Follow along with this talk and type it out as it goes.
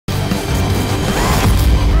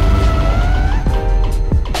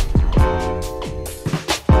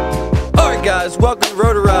guys, welcome to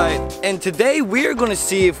Rotor Riot, and today we are going to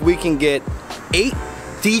see if we can get 8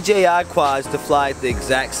 DJI quads to fly at the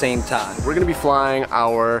exact same time. We're going to be flying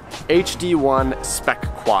our HD1 Spec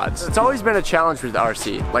quads. It's always been a challenge with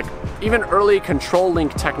RC. Like, even early control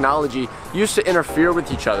link technology used to interfere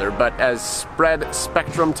with each other, but as spread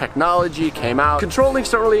spectrum technology came out, control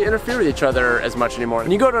links don't really interfere with each other as much anymore.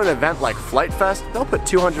 When you go to an event like Flight Fest, they'll put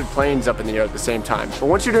 200 planes up in the air at the same time. But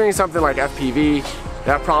once you're doing something like FPV,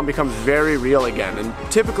 that problem becomes very real again. And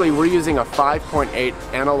typically we're using a 5.8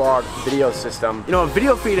 analog video system. You know, a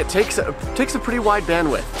video feed, it takes a pretty wide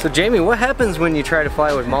bandwidth. So Jamie, what happens when you try to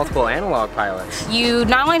fly with multiple analog pilots? You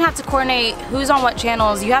not only have to coordinate who's on what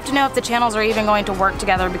channels, you have to know if the channels are even going to work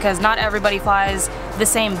together, because not everybody flies the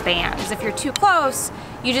same bands. If you're too close,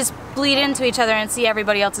 you just bleed into each other and see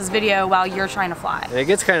everybody else's video while you're trying to fly. And it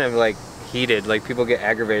gets kind of like heated, like people get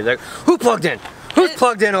aggravated, like, who plugged in? Who's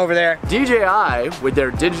plugged in over there? DJI, with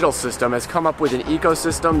their digital system, has come up with an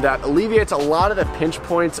ecosystem that alleviates a lot of the pinch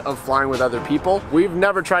points of flying with other people. We've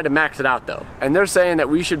never tried to max it out though. And they're saying that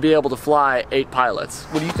we should be able to fly 8 pilots.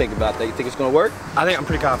 What do you think about that? You think it's going to work? I think I'm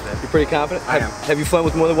pretty confident. You're pretty confident? I am. Have you flown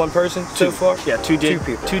with more than one person so far? Yeah, two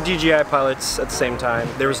people. Two DJI pilots at the same time.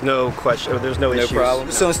 There was no question, or there's no issues. No problem.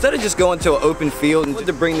 No. So instead of just going to an open field, and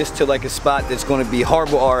to bring this to like a spot that's going to be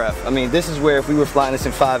horrible RF. I mean, this is where if we were flying this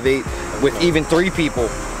in 5.8 with even 3 people,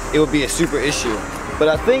 it would be a super issue. But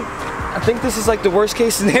I think this is like the worst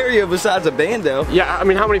case scenario besides a bando. Yeah, I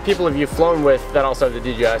mean, how many people have you flown with that also have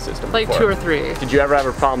the DJI system Like before? 2 or 3. Did you ever have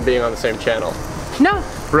a problem being on the same channel? No.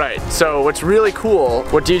 Right, so what's really cool,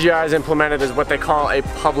 what DJI has implemented is what they call a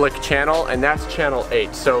public channel, and that's channel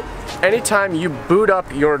 8. So anytime you boot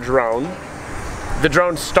up your drone, the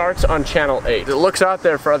drone starts on channel 8. It looks out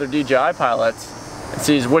there for other DJI pilots, it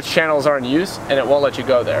sees which channels are in use, and it won't let you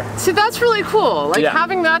go there. See, that's really cool. Like, Yeah.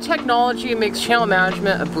 having that technology makes channel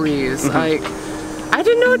management a breeze. Like, I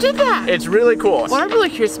didn't know it did that. It's really cool. What I'm really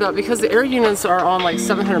curious about, because the air units are on like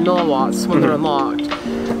 700 milliwatts when they're unlocked.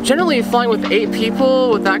 Generally, flying with 8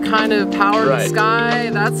 people with that kind of power in the sky,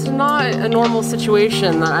 that's not a normal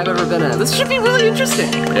situation that I've ever been in. This should be really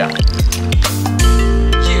interesting. Yeah.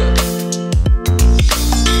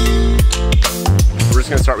 We're just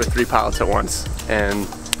gonna start with 3 pilots at once and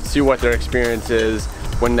see what their experience is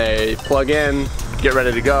when they plug in, get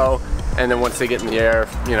ready to go, and then once they get in the air,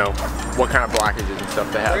 you know, what kind of blockages and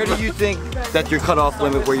stuff they have. Where do you think that your cutoff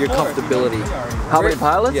limit, where your comfortability? How many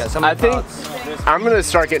pilots? Yes, how many pilots? think I'm gonna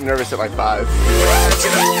start getting nervous at like 5.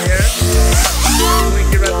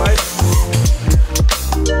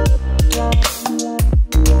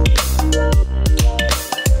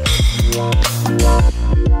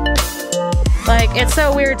 Like, it's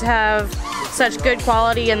so weird to have such good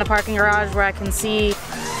quality in the parking garage where I can see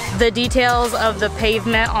the details of the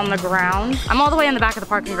pavement on the ground. I'm all the way in the back of the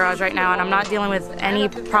parking garage right now, and I'm not dealing with any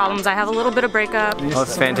problems. I have a little bit of breakup. Oh,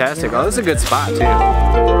 that's fantastic. Oh, this is a good spot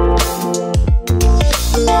too.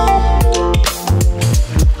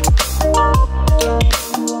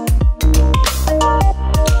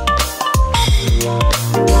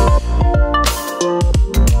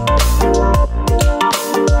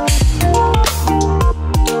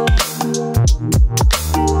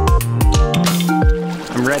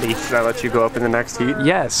 Should I let you go up in the next heat?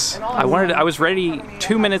 Yes. I was ready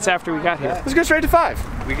 2 minutes after we got here. Let's go straight to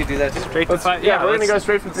 5. We could do that too. Straight to 5. Yeah, we're gonna go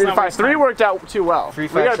straight from 3 to 5. 3 worked out too well. 3,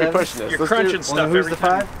 5, we gotta 7. be pushing this. You're crunching stuff. Who's the every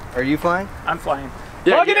time. 5? Are you flying? I'm flying.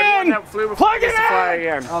 Yeah, Plug it in! Plug it in! Fly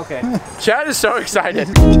again. Okay. Chad is so excited.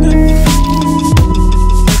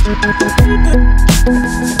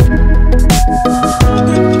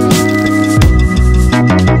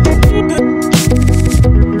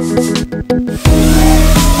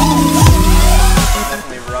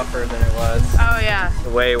 Rougher than it was. Oh yeah.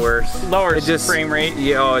 Way worse. Lower It just frame rate.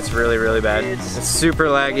 Yeah, oh, it's really, really bad. It's super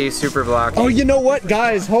laggy, super blocky. Oh, you know what,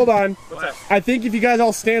 guys? Hold on. I think if you guys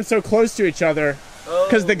all stand so close to each other,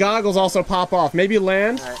 because the goggles also pop off. Maybe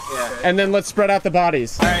land, and then let's spread out the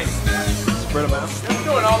bodies. All right. Spread them out.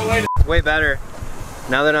 Going all the way to way better.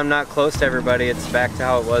 Now that I'm not close to everybody, it's back to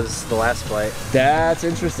how it was the last flight. That's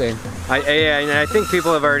interesting. I think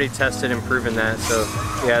people have already tested and proven that, so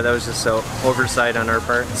yeah, that was just so oversight on our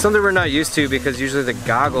part. Something we're not used to, because usually the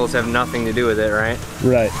goggles have nothing to do with it, right?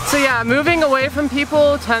 Right. So yeah, moving away from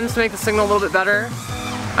people tends to make the signal a little bit better.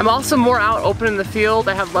 I'm also more out open in the field.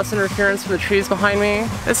 I have less interference from the trees behind me.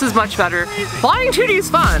 This is much better. Flying 2D is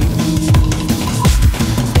fun.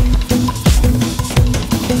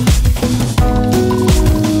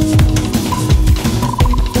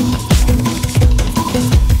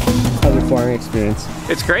 How's your flying experience?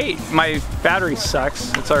 It's great. My battery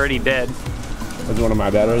sucks. It's already dead. That's one of my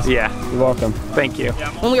batteries. Yeah. You're welcome. Thank you.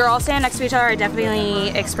 When we were all standing next to each other, I definitely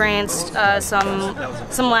experienced some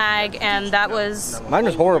lag, and that was... Mine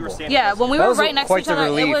was horrible. Yeah, when we were right next to each other,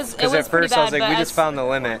 it was because at first I was like, we just found the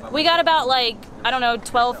limit. We got about like, I don't know,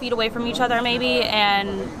 12 feet away from each other maybe,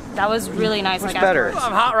 and that was really nice. Who's better?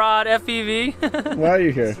 I'm Hot Rod FPV. Why are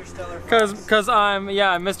you here? Cause I'm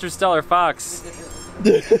Mr. Stellar Fox.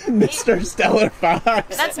 Mr. Stellar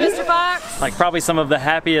Fox. That's Mr. Fox. Like probably some of the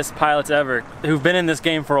happiest pilots ever who've been in this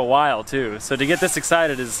game for a while too. So to get this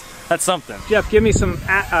excited that's something. Jeff, give me some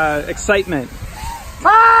excitement.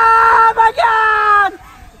 Oh my God!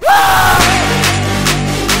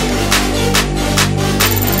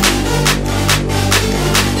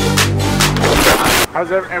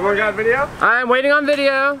 How's everyone got a video? I'm waiting on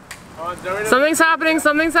video. Something's happening,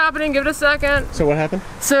 give it a second. So what happened?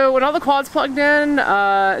 So when all the quads plugged in,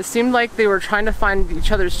 it seemed like they were trying to find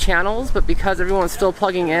each other's channels, but because everyone was still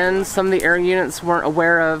plugging in, some of the air units weren't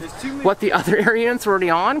aware of what the other air units were already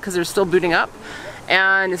on because they're still booting up.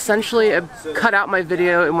 And essentially it cut out my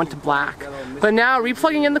video and went to black. But now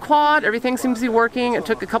replugging in the quad, everything seems to be working. It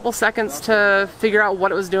took a couple seconds to figure out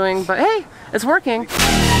what it was doing, but hey, it's working.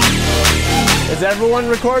 Is everyone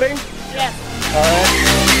recording? Yes. All right.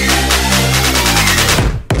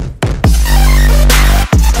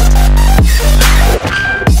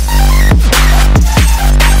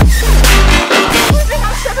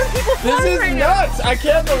 This is nuts! I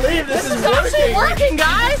can't believe this is actually working,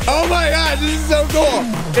 guys! Oh my God, this is so cool!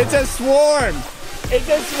 It's a swarm! It's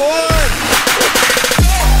a swarm!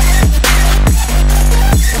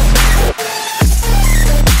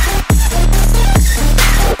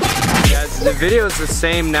 The video is the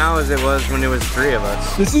same now as it was when it was 3 of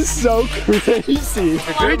us. This is so crazy.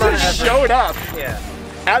 We just showed up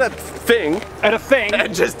at a thing.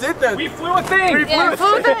 And just did that. we flew a thing. We flew a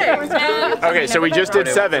thing! Okay, so we just did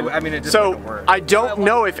 7. I mean, it just So wouldn't work. I don't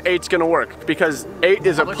know if 8's gonna work because 8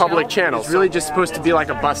 is a public channel. It's really just supposed to be like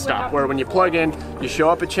a bus stop where when you plug in, you show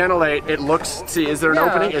up at channel 8, it looks, see, is there an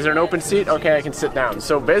opening? Is there an open seat? Okay, I can sit down.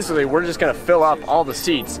 So basically, we're just gonna fill up all the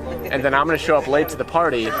seats and then I'm gonna show up late to the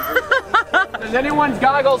party. Does anyone's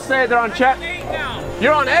goggles say they're on chat?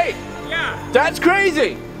 You're on 8? Yeah. That's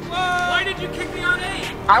crazy! Why did you kick me on 8?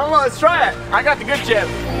 I don't know, let's try it. I got the good channel.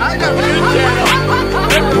 I got the good channel.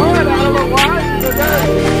 Never mind, I don't know why.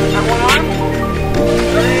 I want on.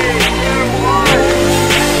 3, 2, 1.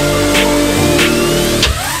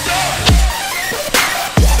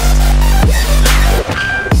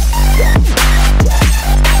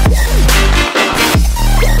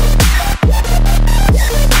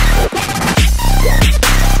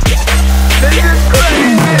 This is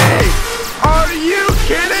crazy! Are you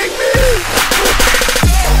kidding me?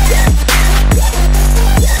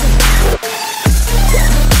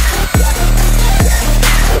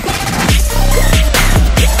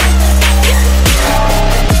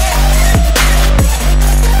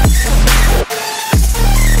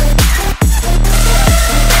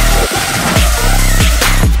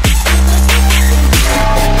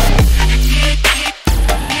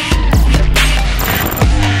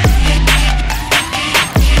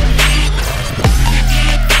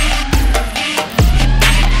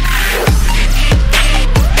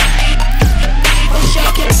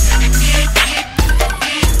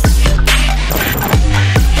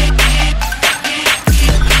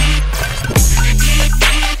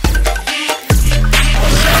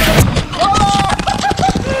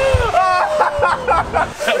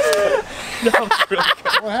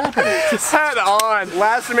 Head on.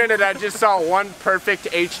 Last minute I just saw one perfect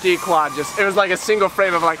HD quad. It was like a single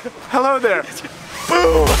frame of like, hello there.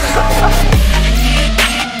 Boom!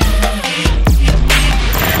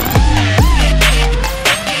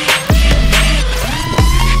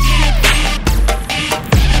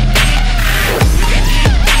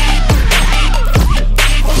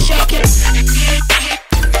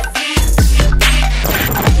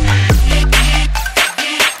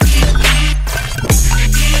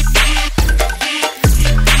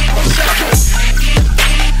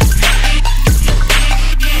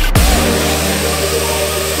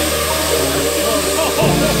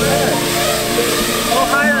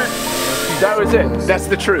 That was it. That's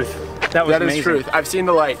the truth. That was amazing. Is truth. I've seen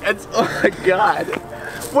the light. Oh my God.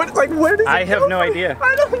 What? Like, where did it I have no idea.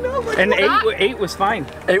 I don't know. Like, And 8 was fine.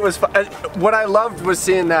 8 was fine. What I loved was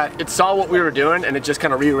seeing that it saw what we were doing and it just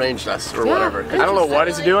kind of rearranged us or whatever. I don't know what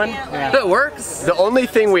it's doing. But it works. The only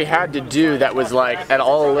thing we had to do that was like at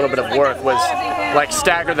all a little bit of work was like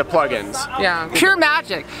stagger the plugins. Yeah, pure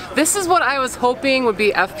magic. This is what I was hoping would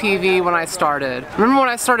be FPV when I started. Remember when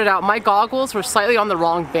I started out, my goggles were slightly on the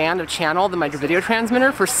wrong band of channel than my video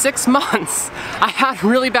transmitter for 6 months. I had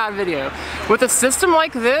really bad video. With a system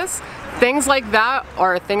like this, things like that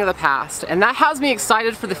are a thing of the past, and that has me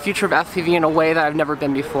excited for the future of FPV in a way that I've never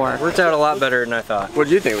been before. Worked out a lot better than I thought. What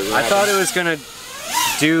did you think it was? I thought it was gonna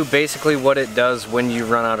do basically what it does when you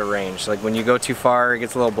run out of range. Like when you go too far, it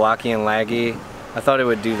gets a little blocky and laggy. I thought it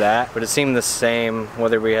would do that, but it seemed the same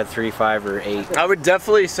whether we had 3, 5, or 8. I would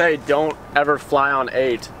definitely say don't ever fly on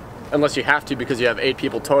 8 unless you have to because you have 8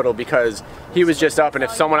 people total, because he was just up and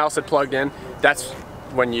if someone else had plugged in, that's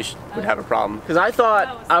when you would have a problem. Because I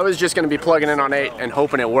thought I was just going to be plugging in on 8 and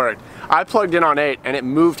hoping it worked. I plugged in on 8 and it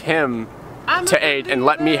moved him to 8 and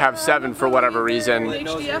let me have 7 for whatever reason.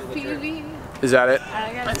 Is that it?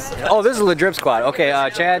 Oh, this is the Drib squad. Okay,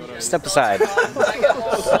 Chad, step aside.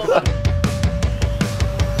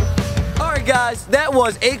 Alright guys, that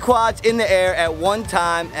was 8 quads in the air at one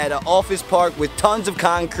time at an office park with tons of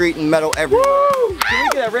concrete and metal everywhere. Woo! Can we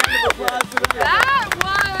get a round of applause for that?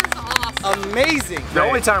 That was awesome. Amazing. The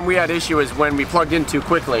only time we had issue is when we plugged in too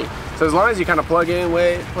quickly. So as long as you kind of plug in,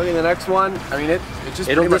 plug in the next one, I mean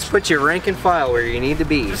It'll just put your rank and file where you need to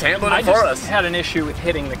be. Just handle I it for just us. had an issue with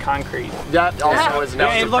hitting the concrete. That also was an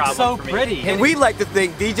It looks so pretty. And we'd like to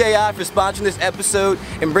thank DJI for sponsoring this episode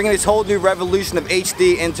and bringing this whole new revolution of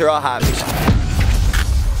HD into our hobby.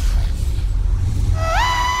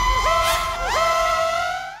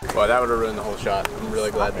 Well, that would have ruined the whole shot. I'm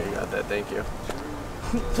really glad that you got that. Thank you.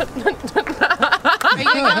 Are you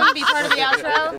gonna come be part of the outro?